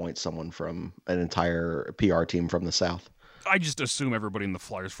we appoint someone from an entire PR team from the South? I just assume everybody in the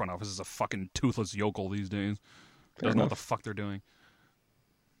Flyers front office is a fucking toothless yokel these days. Doesn't know what the fuck they're doing.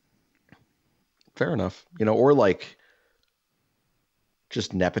 Fair enough. Or like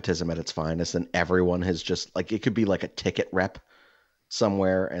just nepotism at its finest, and everyone has just like it could be like a ticket rep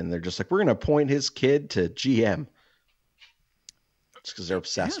somewhere, and they're just like, we're gonna appoint his kid to GM. Just because they're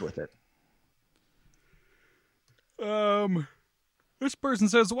obsessed with it. This person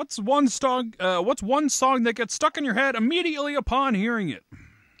says, what's one song that gets stuck in your head immediately upon hearing it?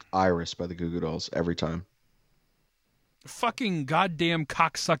 Iris by the Goo Goo Dolls every time. Fucking goddamn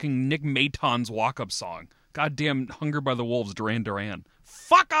cocksucking Nick Maton's walk-up song. Goddamn Hunger by the Wolves, Duran Duran.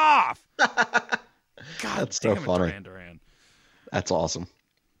 Fuck off! God That's damn so it, funny. Duran Duran. That's awesome.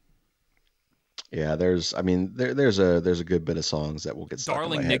 Yeah, there's a good bit of songs that will get stuck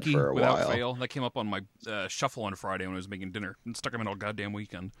Darling in my head Nikki, for a without while. fail. That came up on my shuffle on Friday when I was making dinner. And stuck him in all goddamn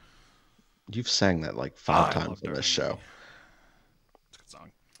weekend. You've sang that like 5 I times love in this Darling show. Nikki. It's a good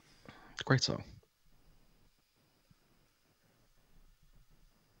song. It's a great song.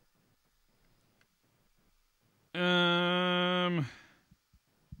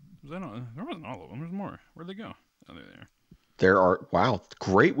 There wasn't all of them. There's more. Where'd they go? Oh, they're there. Wow,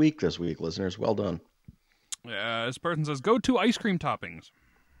 great week this week, listeners. Well done. This person says, go to ice cream toppings.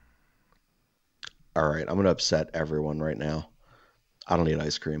 All right, I'm going to upset everyone right now. I don't need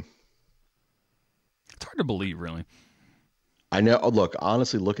ice cream. It's hard to believe, really. I know. Oh, look,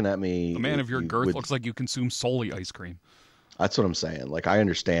 honestly, looking at me, A man of your you girth would- looks like you consume solely ice cream. that's what I'm saying. Like, I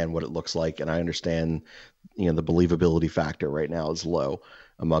understand what it looks like, and I understand, the believability factor right now is low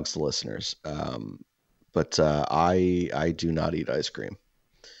amongst the listeners. But I do not eat ice cream.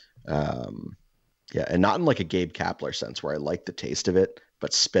 Yeah, and not in like a Gabe Kapler sense where I like the taste of it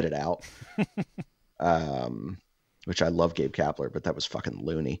but spit it out. Which I love Gabe Kapler, but that was fucking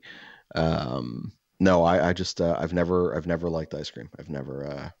loony. No, I just I've never liked ice cream. I've never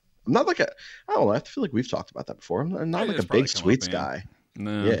I'm not like I don't know, I feel like we've talked about that before. I'm not like It's a probably big come up, sweets yeah. guy.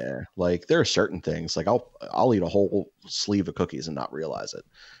 No. Yeah, like there are certain things like I'll eat a whole sleeve of cookies and not realize it.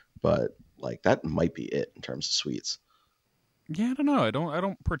 But like that might be it in terms of sweets. Yeah, I don't know. I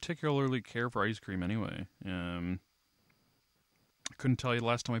don't particularly care for ice cream anyway. I couldn't tell you the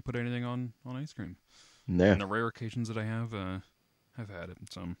last time I put anything on ice cream. Yeah. And the rare occasions that I have had it.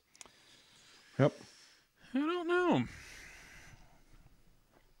 So Yep. I don't know.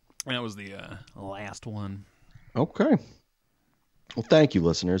 That was the last one. Okay. Well, thank you,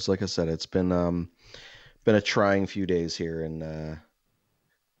 listeners. Like I said, it's been a trying few days here in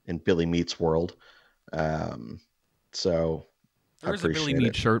Billy Meat's world. So There I is a Billy appreciate Meat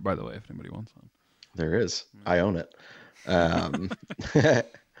it. shirt, by the way, if anybody wants one. There is. I own it.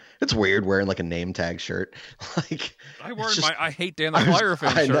 It's weird wearing like a name tag shirt. Like I wore just- I hate Dan the I was- Flyer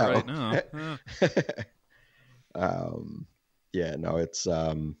fan I shirt know. right now. Yeah. Yeah, no, it's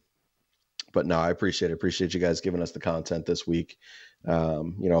but no, I appreciate you guys giving us the content this week.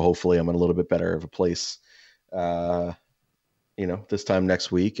 Hopefully I'm in a little bit better of a place this time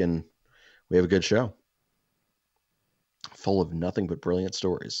next week, and we have a good show full of nothing but brilliant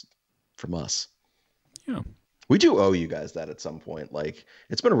stories from us. Yeah. We do owe you guys that at some point. Like,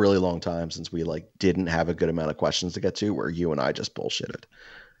 it's been a really long time since we like didn't have a good amount of questions to get to where you and I just bullshitted.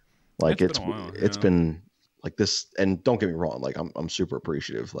 Like It's been a while, it's yeah. been like this, and don't get me wrong, like I'm super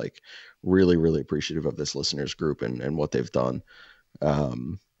appreciative, like really, really appreciative of this listeners group and what they've done.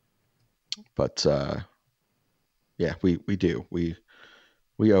 But yeah, we do. We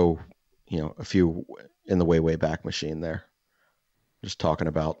owe, a few in the way back machine there. Just talking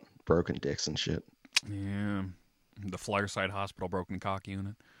about broken dicks and shit. Yeah. The Flyerside Hospital broken cock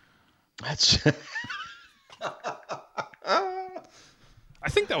unit. That's I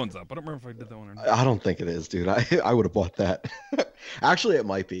think that one's up. I don't remember if I did that one or not. I don't think it is, dude. I would have bought that. Actually, it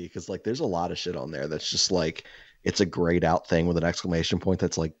might be because like there's a lot of shit on there that's just like it's a grayed out thing with an exclamation point.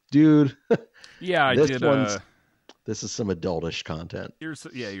 That's like, dude, Yeah, I this did. one's- this is some adultish content. You're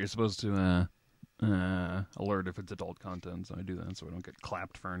supposed to alert if it's adult content, so I do that so I don't get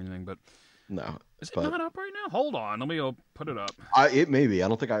clapped for anything. But No, is it but not up right now? Hold on, let me put it up. it may be. I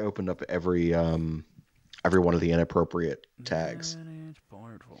don't think I opened up every one of the inappropriate tags. Manage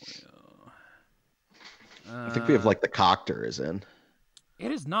portfolio. I think we have like the Coctor is in.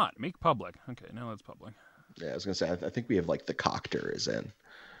 It is not. Make public. Okay, now it's public. Yeah, I was gonna say I think we have like the Coctor is in.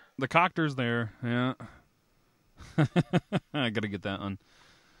 The Coctor's there. Yeah. I gotta get that one.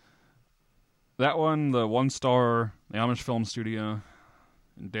 That one, the 1-star, the Amish Film Studio,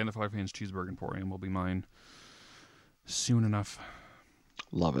 and Dan the Five Hands Cheeseburger Emporium will be mine soon enough.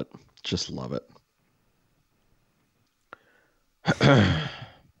 Love it. Just love it.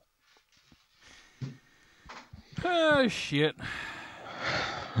 Ah, shit.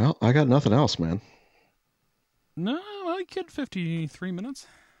 Well, I got nothing else, man. No, I kid 53 minutes.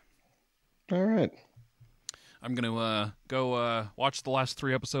 All right. I'm gonna go watch the last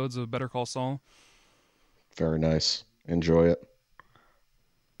 3 episodes of Better Call Saul. Very nice. Enjoy it.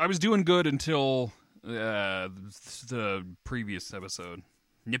 I was doing good until the previous episode.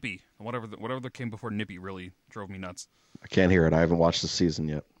 Nippy, whatever that came before Nippy really drove me nuts. I can't hear it. I haven't watched the season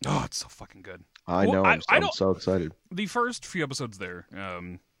yet. Oh, it's so fucking good. I Well, know. I I'm don't- so excited. The first few episodes there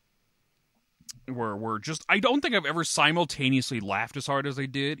were just, I don't think I've ever simultaneously laughed as hard as I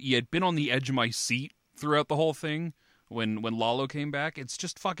did. He had been on the edge of my seat throughout the whole thing when Lalo came back. It's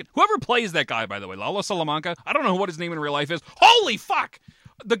just fucking, whoever plays that guy, by the way, Lalo Salamanca, I don't know what his name in real life is. Holy fuck!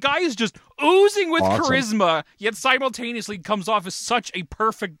 The guy is just oozing with Awesome. charisma, yet simultaneously comes off as such a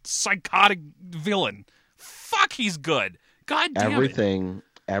perfect psychotic villain. Fuck, he's good. God damn it.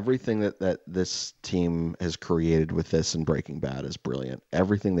 Everything that this team has created with this and Breaking Bad is brilliant.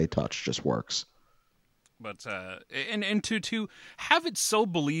 Everything they touch just works. But and to have it so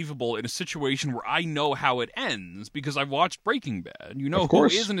believable in a situation where I know how it ends because I've watched Breaking Bad. You know Of who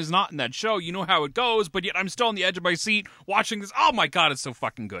course. is and is not in that show. You know how it goes, but yet I'm still on the edge of my seat watching this. Oh my god, it's so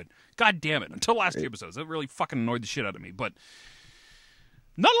fucking good. God damn it. Until the last 2 episodes. It really fucking annoyed the shit out of me. But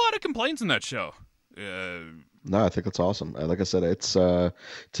not a lot of complaints in that show. No, I think that's awesome. Like I said, it's to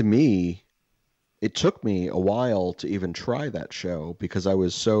me, it took me a while to even try that show because I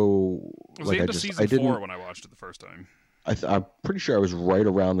was so It was like the I end of just season I didn't. 4 when I watched it the first time. I'm pretty sure I was right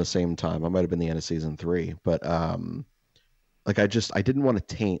around the same time. I might have been the end of season 3, but like I didn't want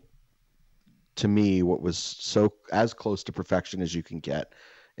to taint to me what was so as close to perfection as you can get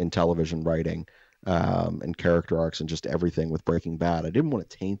in television writing, and character arcs and just everything with Breaking Bad. I didn't want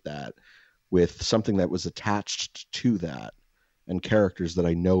to taint that with something that was attached to that and characters that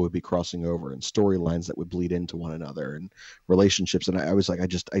I know would be crossing over and storylines that would bleed into one another and relationships. And I was like,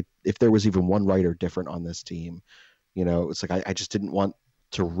 if there was even one writer different on this team, it's like I just didn't want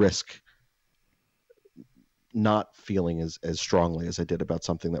to risk not feeling as strongly as I did about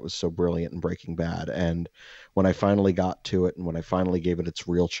something that was so brilliant in Breaking Bad. And when I finally got to it and when I finally gave it its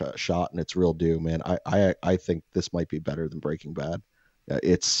real shot and its real due, man, I think this might be better than Breaking Bad.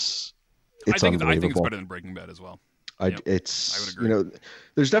 It's unbelievable. I think it's better than Breaking Bad as well. I would agree.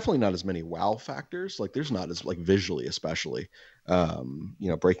 There's definitely not as many wow factors. Like there's not as like visually, especially,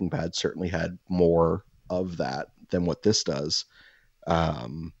 Breaking Bad certainly had more of that than what this does.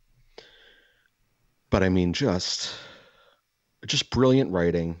 But I mean, just brilliant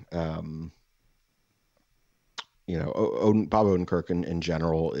writing. Bob Odenkirk in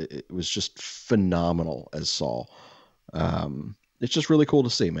general, it was just phenomenal as Saul. It's just really cool to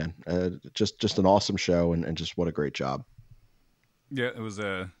see, man. Just an awesome show, and just what a great job. Yeah, it was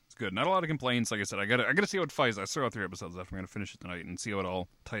it's good. Not a lot of complaints. Like I said, I gotta see how it fights. I still have 3 episodes left. I'm gonna finish it tonight and see how it all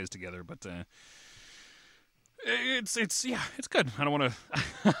ties together. But it's good. I don't want to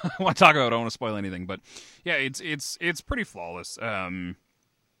talk about it. I don't want to spoil anything, but yeah, it's pretty flawless. Not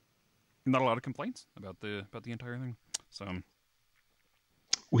a lot of complaints about the entire thing. So,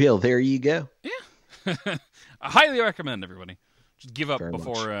 well, there you go. Yeah, I highly recommend everybody just give up Very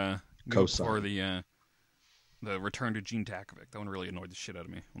before the return to Gene Takovic. That one really annoyed the shit out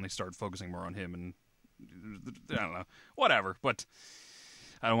of me when they started focusing more on him, and I don't know, whatever. But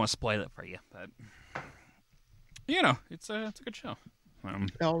I don't want to spoil it for you, but. It's a good show.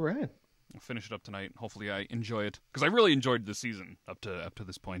 All right. I'll finish it up tonight. Hopefully I enjoy it. Because I really enjoyed the season up to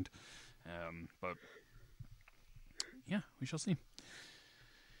this point. But, yeah, we shall see.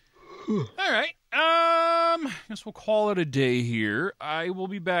 All right. I guess we'll call it a day here. I will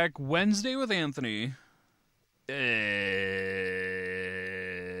be back Wednesday with Anthony.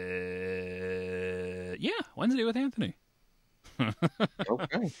 Wednesday with Anthony.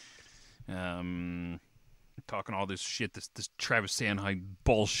 Okay. Talking all this shit, this Travis Sanheim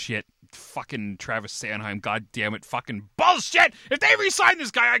bullshit, fucking Travis Sanheim, god damn it, fucking bullshit! If they re-sign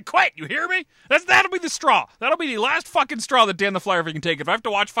this guy, I quit. You hear me? That'll be the straw. That'll be the last fucking straw that Dan the Flyer can take. If I have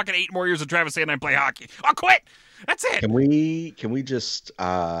to watch fucking 8 more years of Travis Sanheim play hockey, I'll quit. That's it. Can we just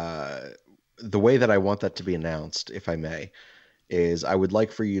the way that I want that to be announced, if I may, is I would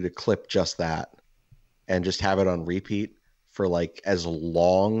like for you to clip just that and just have it on repeat for like as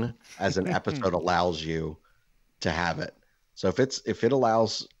long as an episode allows you to have it. So if it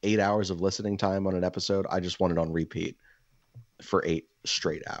allows 8 hours of listening time on an episode, I just want it on repeat for 8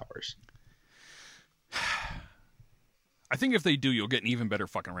 straight hours. I think if they do, you'll get an even better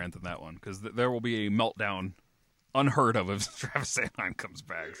fucking rant than that one, because there will be a meltdown unheard of if Travis Sanheim comes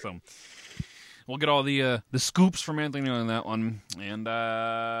back. So we'll get all the scoops from Anthony on that one. And,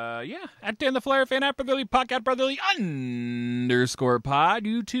 at Dan the Flyer fan, at Brotherly Puck, at Brotherly _pod.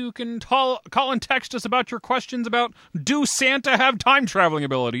 You too can call and text us about your questions about, do Santa have time traveling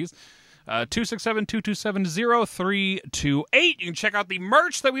abilities? 267-227-0328. You can check out the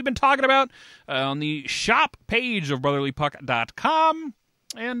merch that we've been talking about on the shop page of brotherlypuck.com.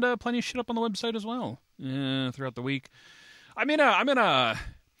 And plenty of shit up on the website as well throughout the week. I'm in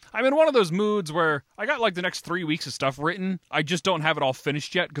one of those moods where I got like the next 3 weeks of stuff written. I just don't have it all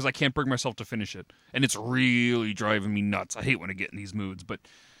finished yet because I can't bring myself to finish it. And it's really driving me nuts. I hate when I get in these moods, but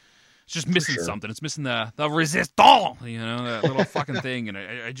it's just missing something. It's missing the resistance, that little fucking thing. And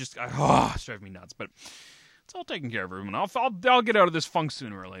it's driving me nuts. But it's all taken care of, everyone. I'll get out of this funk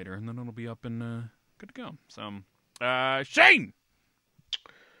sooner or later, and then it'll be up and good to go. So, Shane!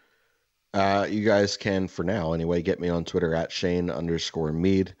 You guys can, for now anyway, get me on Twitter at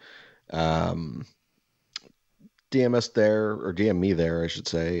Shane_Mead. DM us there, or DM me there, I should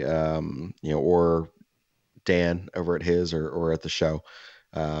say, or Dan over at his or at the show.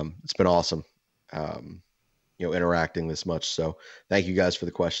 It's been awesome, interacting this much. So thank you guys for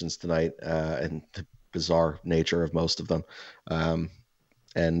the questions tonight, and the bizarre nature of most of them.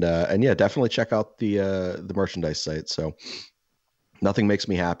 And definitely check out the merchandise site. So nothing makes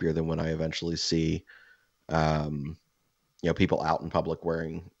me happier than when I eventually see, people out in public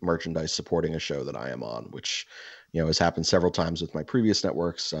wearing merchandise supporting a show that I am on, which, has happened several times with my previous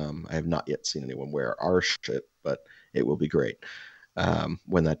networks. I have not yet seen anyone wear our shit, but it will be great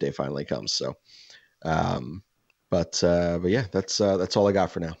when that day finally comes. So, but yeah, that's all I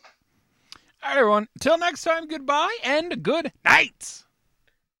got for now. All right, everyone. Till next time, goodbye and good night.